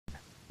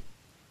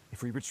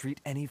If we retreat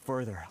any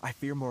further, I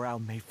fear morale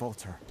may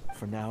falter.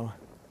 For now,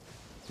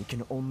 we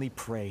can only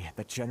pray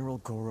that General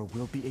Goro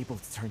will be able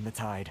to turn the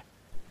tide,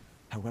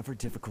 however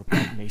difficult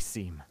that may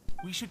seem.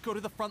 We should go to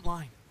the front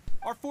line.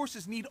 Our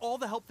forces need all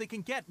the help they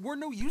can get. We're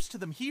no use to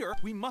them here.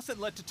 We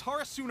mustn't let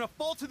Tatarasuna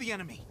fall to the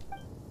enemy.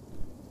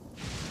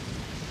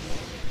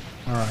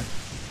 Alright,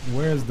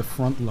 where's the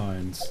front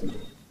lines?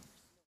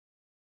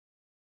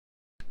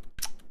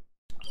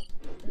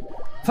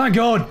 Thank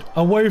God!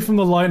 Away from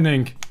the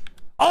lightning.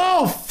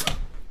 Oh!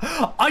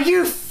 Are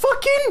you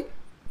fucking...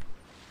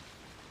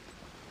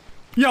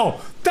 Yo,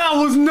 that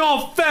was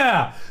not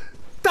fair!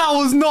 That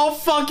was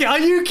not fucking... Are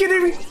you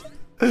kidding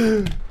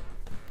me?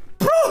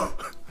 Bro!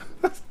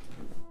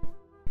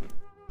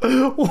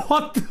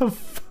 What the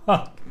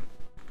fuck?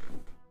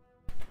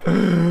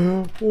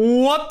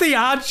 What the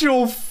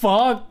actual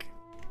fuck?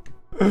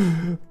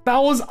 That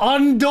was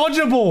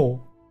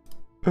undodgeable!